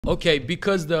Okay,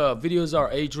 because the videos are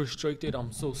age restricted,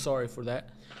 I'm so sorry for that.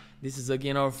 This is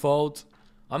again our fault.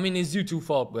 I mean, it's YouTube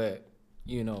fault, but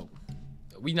you know,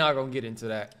 we not gonna get into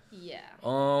that. Yeah.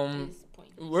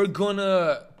 We're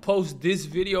gonna post this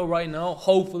video right now.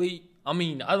 Hopefully, I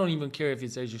mean, I don't even care if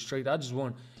it's age restricted. I just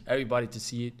want everybody to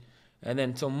see it. And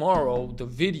then tomorrow, the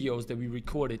videos that we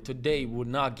recorded today will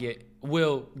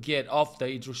get off the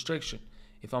age restriction,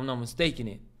 if I'm not mistaken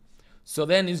it. So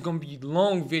then it's gonna be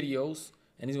long videos,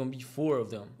 and it's gonna be 4 of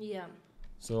them. Yeah.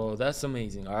 So that's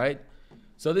amazing. All right.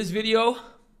 So this video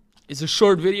is a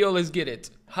short video. Let's get it.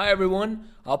 Hi everyone.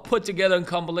 I'll put together a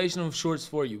compilation of shorts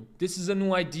for you. This is a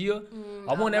new idea.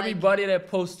 I want everybody that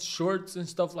posts shorts and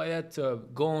stuff like that to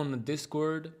go on the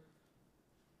Discord.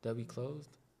 That we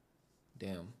closed?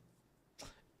 Damn.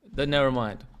 Then never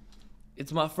mind.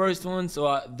 It's my first one, so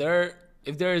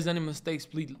if there is any mistakes,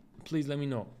 please let me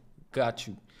know. Got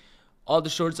you. All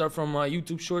the shorts are from my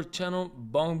YouTube short channel,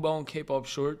 Bong Bong K-pop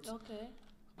Shorts. Okay.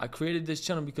 I created this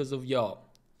channel because of y'all.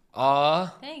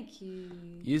 Thank you.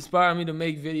 You inspire me to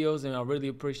make videos, and I really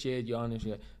appreciate your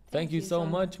honesty. Thank you so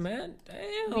much, man.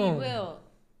 Damn. We will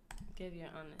give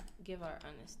our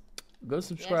honest. Go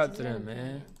subscribe to them,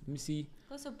 man. Let me see.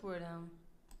 Go support them.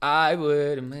 I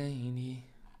would, man.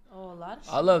 Oh, a lot of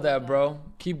shit. I love that, bro.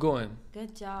 Keep going.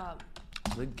 Good job.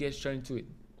 Let's get straight into it.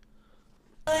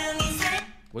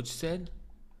 What you said?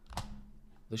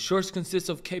 The shorts consist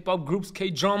of K-pop groups,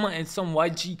 K-drama, and some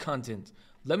YG content.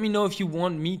 Let me know if you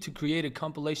want me to create a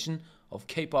compilation of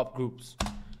K-pop groups.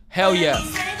 Hell yeah.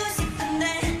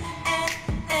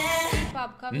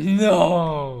 K-pop covers.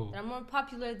 No. That are more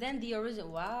popular than the original.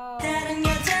 Wow.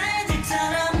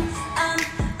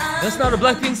 That's not a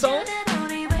Blackpink song? I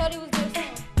thought it was their song.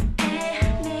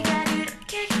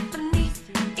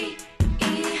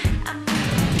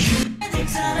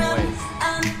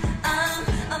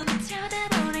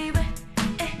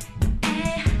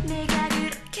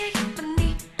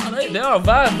 They are a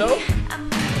vibe though.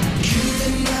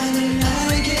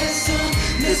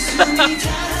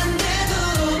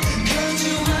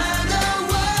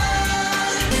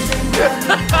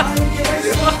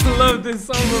 I love this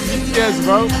song from BTS,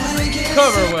 bro.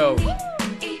 Cover well.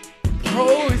 Bro,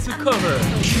 it's a cover.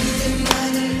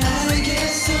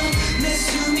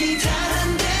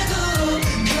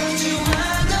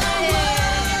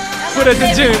 Put it at the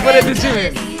gym, put it at the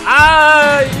gym.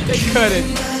 Ah, they cut it.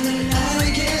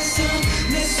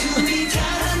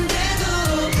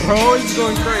 Bro, he's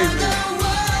going crazy.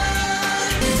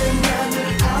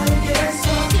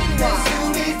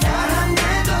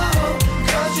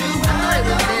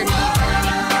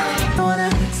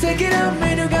 Stick it up,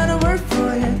 man, you gotta work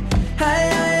for it.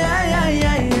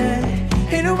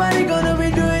 Ain't nobody gonna be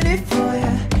doing it for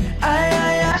you.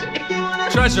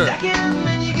 Treasure.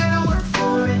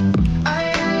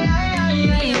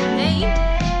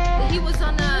 He was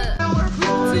on a group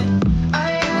too.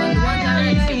 On One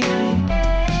Direction.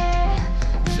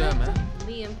 Yeah, man.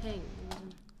 Liam Payne.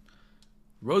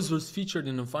 Rose was featured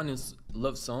in the Finance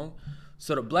Love song.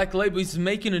 So the Black Label is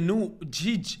making a new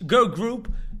girl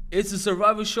group. It's a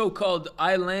survival show called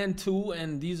Island 2,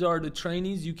 and these are the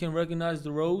trainees. You can recognize the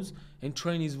Rose and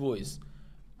trainee's voice.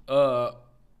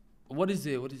 What is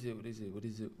it?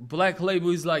 Black Label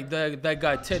is like that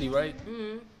guy Teddy, right?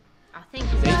 I think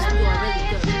he's doing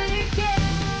really good.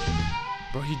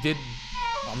 Bro, he did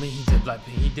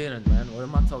Blackpink. He didn't, man. What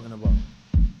am I talking about?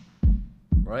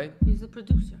 Right? He's the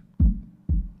producer.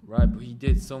 Right, but he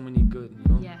did so many good, you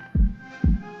know? Yeah.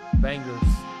 Bangers.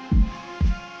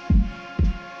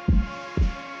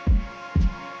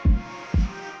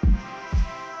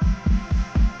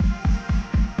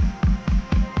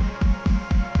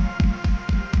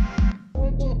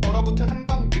 얼어붙은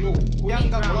한방 위로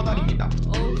고양이가 걸어다닙니다.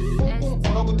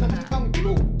 얼어붙은 한방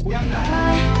위로 고양이가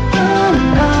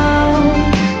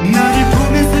너를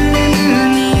보며 설레는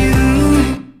이유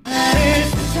나를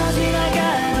스쳐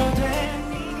지나가도 돼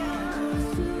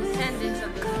Descendants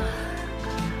of the Sun.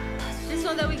 This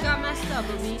one that we got messed up,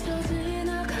 but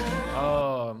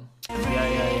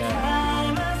Yeah.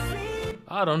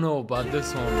 I don't know about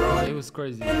this one, bro. It was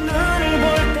crazy.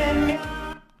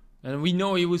 And we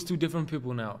know it was 2 different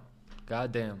people now.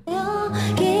 God damn. That's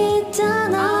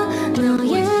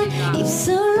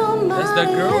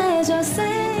that girl?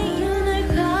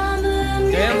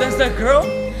 Damn, that's that girl?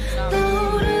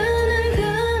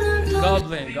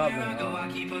 Goblin.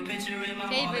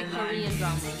 favorite Korean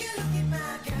drama.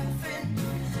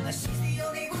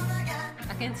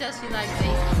 I can tell she likes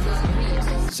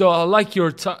Korean. So I like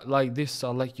your like this. I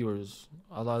like yours.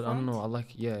 I don't know. I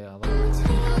like I like it.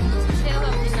 Tale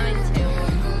of the Nine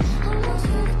Tails.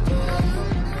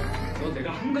 너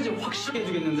내가 한 이제 확실히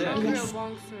해주겠는데. Girl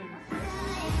Bong Soon.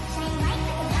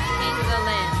 Change the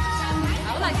land. I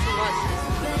would like to watch this.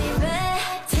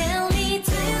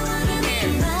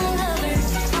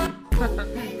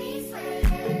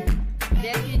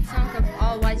 Debut chunk of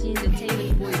all YG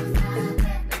Entertainment boys.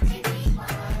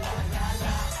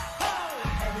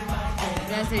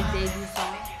 That's their debut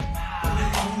song.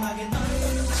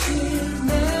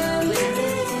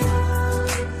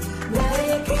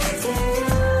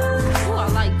 Ooh, I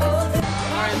like this.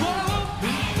 R&B.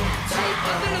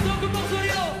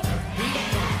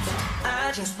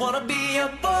 I just wanna be a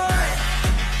boy.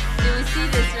 Did we see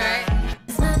this, right?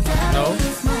 No.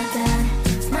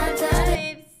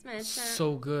 Babes,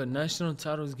 So good. National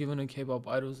titles given to K-pop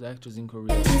idols, actors in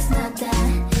Korea.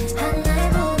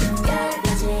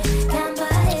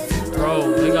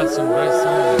 Bro, they got some great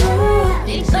songs.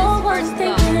 Nation's first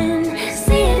love.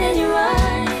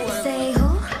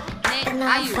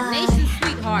 Nation's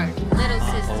sweetheart. Little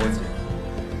sister.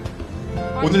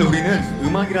 오늘 우리는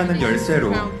음악이라는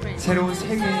열쇠로 새로운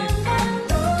세계의 Nation's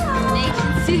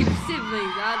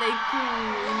siblings. Are they cool,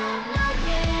 you know?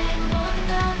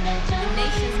 The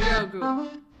Nation's girl group.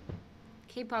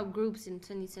 K-pop groups in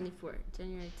 2024,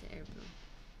 January to April.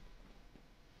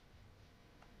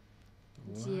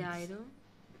 G-Idol.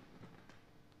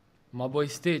 My boy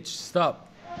Stitch, stop.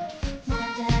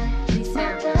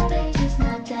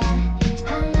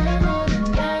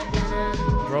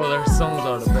 Bro, their songs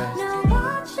are the best.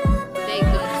 They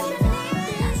good.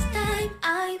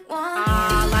 I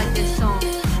like this song.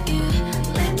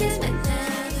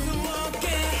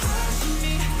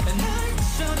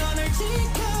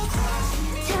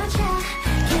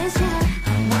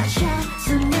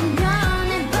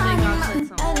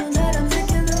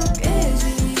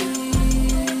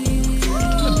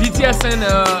 BTS and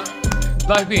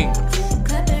Blackpink,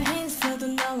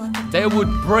 they would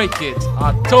break it.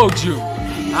 I told you.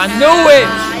 I knew it.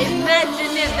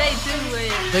 Imagine if they do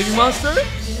it. Baby Monster? New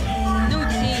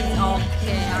jeans.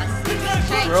 Okay, I see.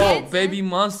 Stray Bro, Kids? Baby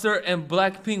Monster and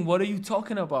Blackpink, what are you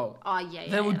talking about? Oh, yeah,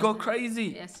 yeah. They would yeah. go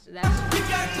crazy. Yes, that's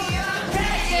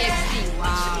TXT,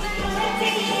 wow.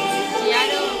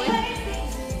 G-Idol with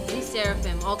Lee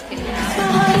Seraphim, okay. Oh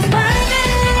my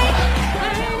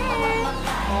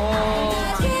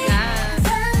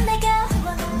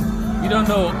god. You don't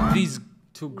know these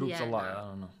two groups Yeah, a lot. no. I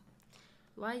don't know.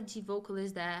 YG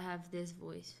vocalists that have this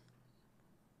voice.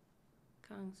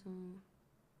 Kang Sung.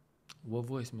 What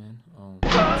voice, man?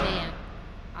 Damn.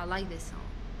 I like this song.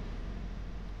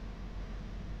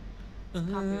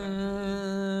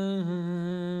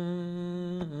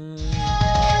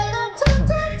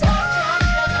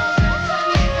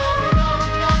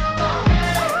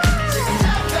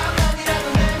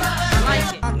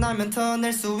 만나면 더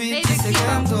낼 수 있지 Maybe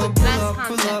세금도 K-pop pull up last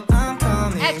pull up concept. I'm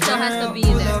coming EXO has to girl be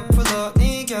pull there. up pull up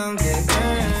네 경계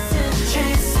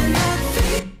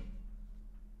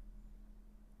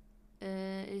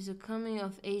Is a coming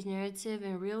of age narrative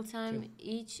in real time,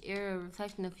 each era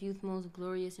reflecting of youth's most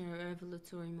glorious and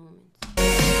revelatory moments.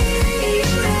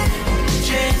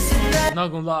 Not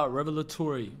gonna lie,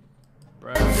 revelatory.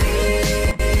 Bruh.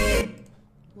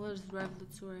 What is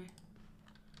revelatory?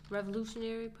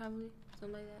 Revolutionary, probably?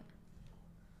 Something like that.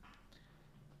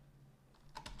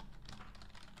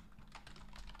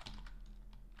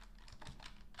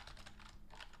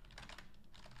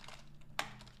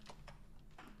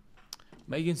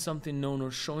 Making something known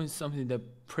or showing something that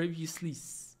previously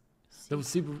that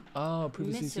was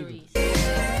previously secret.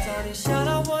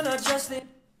 Mysteries.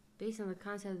 Based on the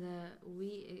concept that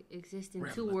we exist in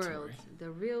two worlds,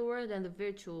 the real world and the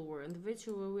virtual world. In the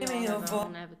virtual world, we all have our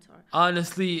own avatar.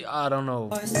 Honestly, I don't know.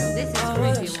 This is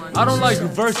creepy one. I don't like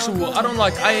virtual. I don't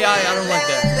like AI. I don't like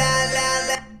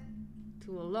that.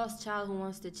 To a lost child who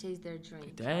wants to chase their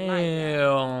dreams.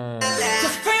 Damn.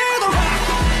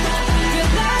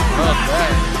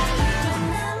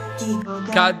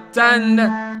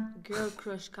 Katana. Girl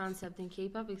crush concept in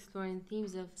K-pop, exploring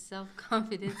themes of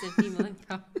self-confidence and female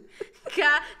empowerment.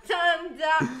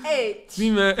 Katanda 8.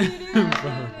 Female. It's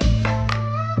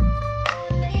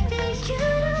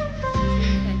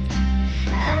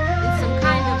some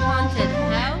kind of haunted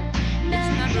hell. Each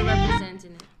member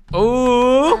representing it.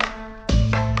 Oh.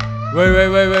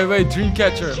 Wait.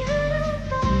 Dreamcatcher.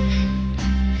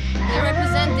 They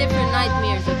represent different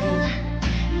nightmares of you.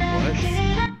 What?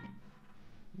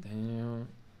 Damn.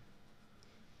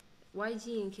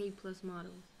 YG and K plus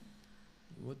models.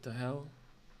 What the hell?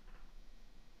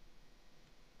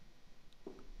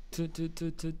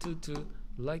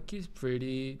 Like it's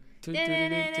pretty.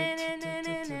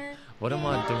 What am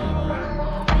I doing?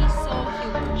 He's so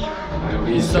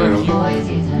여기 He's so 있어요.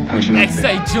 cute.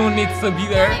 당신한테. Jun needs to be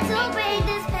there.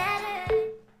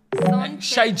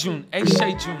 Son Jun,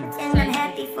 Jun. I'm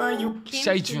happy for you.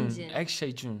 Kim Jun,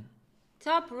 Shin-jin. Jun.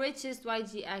 Top richest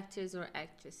YG actors or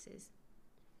actresses.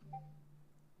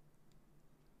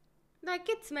 Like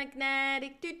it's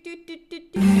magnetic. Do, do, do, do,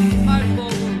 do. Park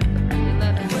Bo-gum.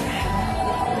 11.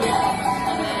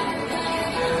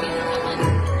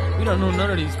 We don't know none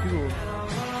of these people.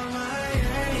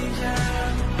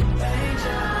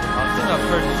 I think I've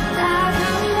heard this.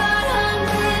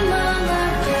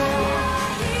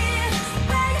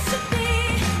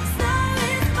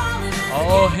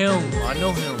 Oh, him. I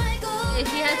know him. If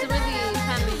he has a really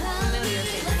kind of familiar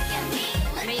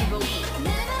face. Main vocal.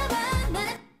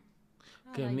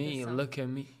 Look at me, look at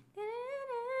me.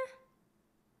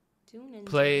 June and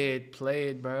Play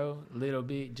it, bro. Little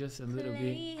bit, just a little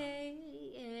bit.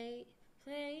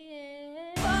 Play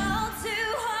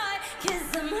it.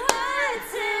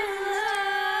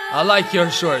 I like your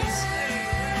shorts.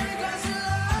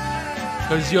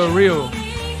 Cause you're real.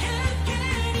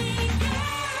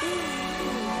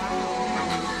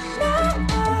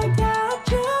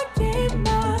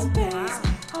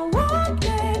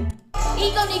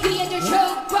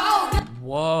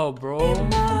 Whoa, bro.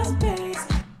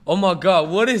 Oh my god,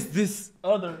 what is this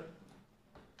other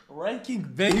ranking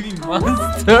baby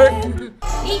monster? Baby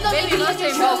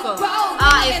Monster vocal.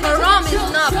 If Haram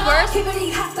is not first,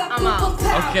 I'm out.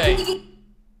 Okay.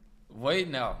 Wait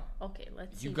now. Okay,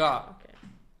 let's see. You got. Okay.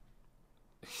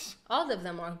 All of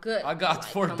them are good. I got Like,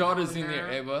 4 come daughters on in now.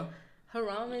 there, Ava.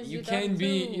 Haram is You your can't daughter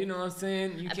be, too. you know what I'm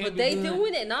saying? You can't But be they doing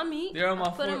doing it, not me. They're on my I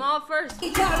put them foot. all first.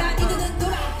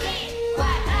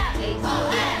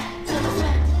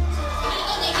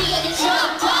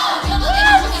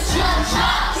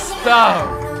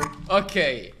 Stop.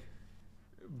 Okay.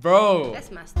 Bro.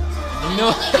 That's my stuff. You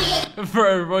know,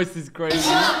 her voice is crazy.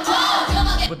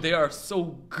 But they are so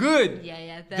good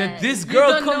Yeah, that this You girl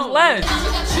don't comes know. last.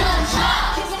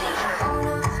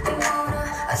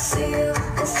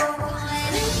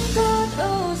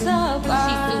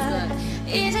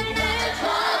 She's too good.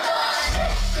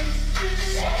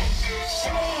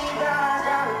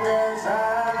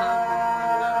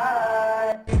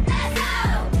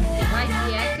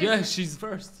 YG actors? Yeah, she's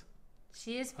first.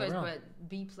 She is first, Haram. but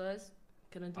B plus.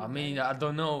 Gonna do I mean, better. I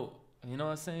don't know. You know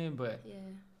what I'm saying? But Yeah.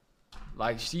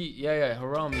 like yeah,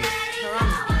 Haram is.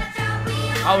 Haram is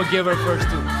first. I would give her first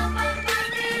too.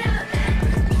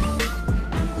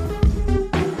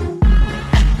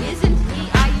 Isn't he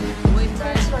IU's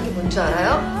boyfriend? 뭔지 알아요?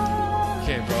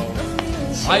 Okay, bro.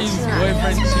 I use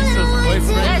boyfriend, she says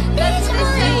boyfriend. That's the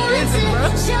same reason, bro.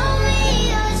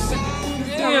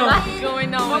 A Damn. lot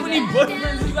going on. How with many that.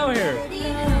 boyfriends is out here?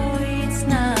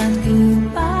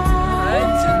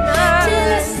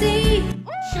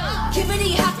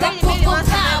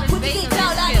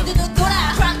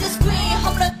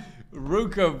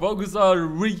 Ruka, vocals are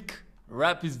weak.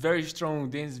 Rap is very strong,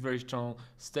 dance is very strong,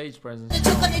 stage presence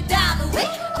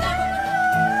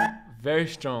very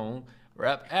strong.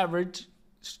 Rap average,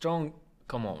 strong.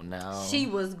 Come on now. She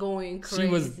was going crazy. She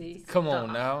was. Come on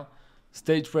Stop. now.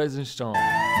 Stage presence strong.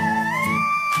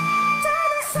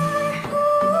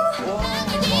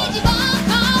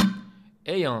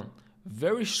 Aeon,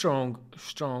 very strong.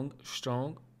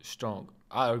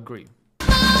 I agree.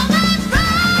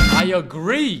 I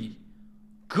agree.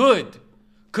 Good.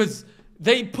 Cause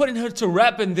they putting her to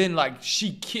rap and then like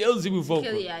she kills it with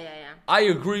vocal. Yeah. I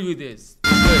agree with this.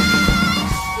 Good.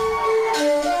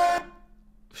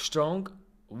 Strong,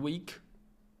 weak.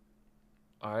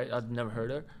 Alright, I've never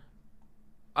heard her.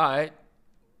 Alright.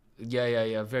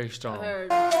 Yeah, very strong. Her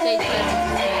stage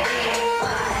presence.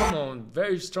 Come on,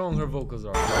 very strong her vocals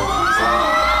are.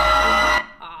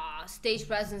 Stage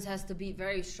presence has to be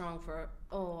very strong for.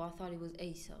 Oh, I thought it was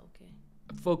Asa. Okay.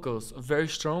 Vocals are very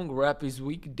strong, rap is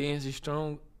weak, dance is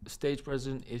strong, stage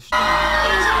presence is strong.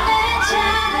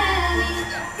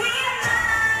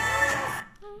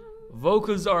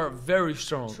 Vocals are very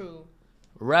strong. True.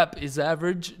 Rap is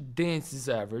average, dance is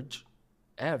average.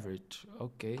 Average,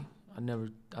 okay. I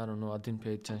don't know, I didn't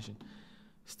pay attention.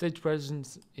 Stage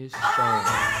presence is strong.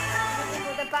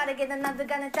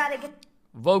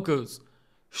 Vocals,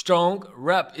 strong,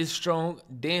 rap is strong,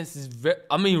 dance is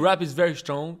rap is very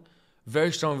strong.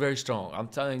 Very strong. I'm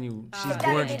telling you, she's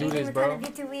born to do this, bro.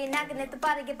 She's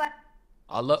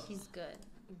good.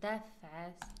 That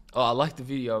fast. Oh, I like the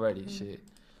video already. Shit.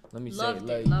 Let me Loved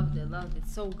say it. Loved it.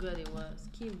 So good it was.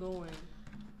 Keep going.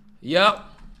 Yep.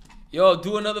 Yo,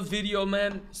 do another video,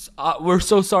 man. We're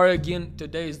so sorry again.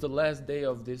 Today is the last day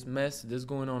of this mess that's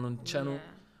going on the channel.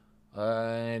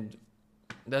 And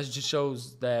that just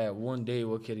shows that one day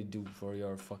what can it do for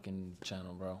your fucking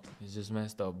channel, bro. It's just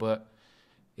messed up. But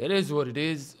it is what it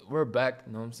is. We're back,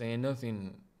 you know what I'm saying?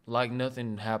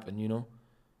 Nothing happened, you know?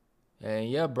 And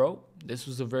yeah, bro, this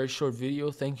was a very short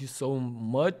video. Thank you so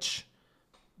much.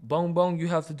 Bong Bong, you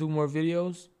have to do more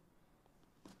videos.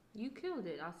 You killed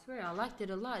it. I swear. I liked it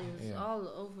a lot. It was all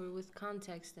over with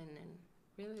context and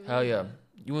really. Hell yeah.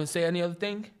 You want to say any other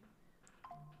thing?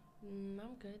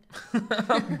 I'm good.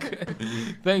 I'm good.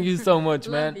 Thank you so much,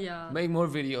 man. Y'all. Make more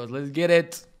videos. Let's get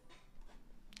it.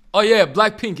 Oh yeah,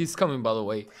 Blackpink is coming, by the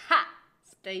way. Ha!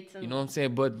 Stay tuned. You know what I'm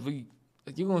saying? But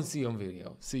you're gonna see on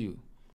video. See you.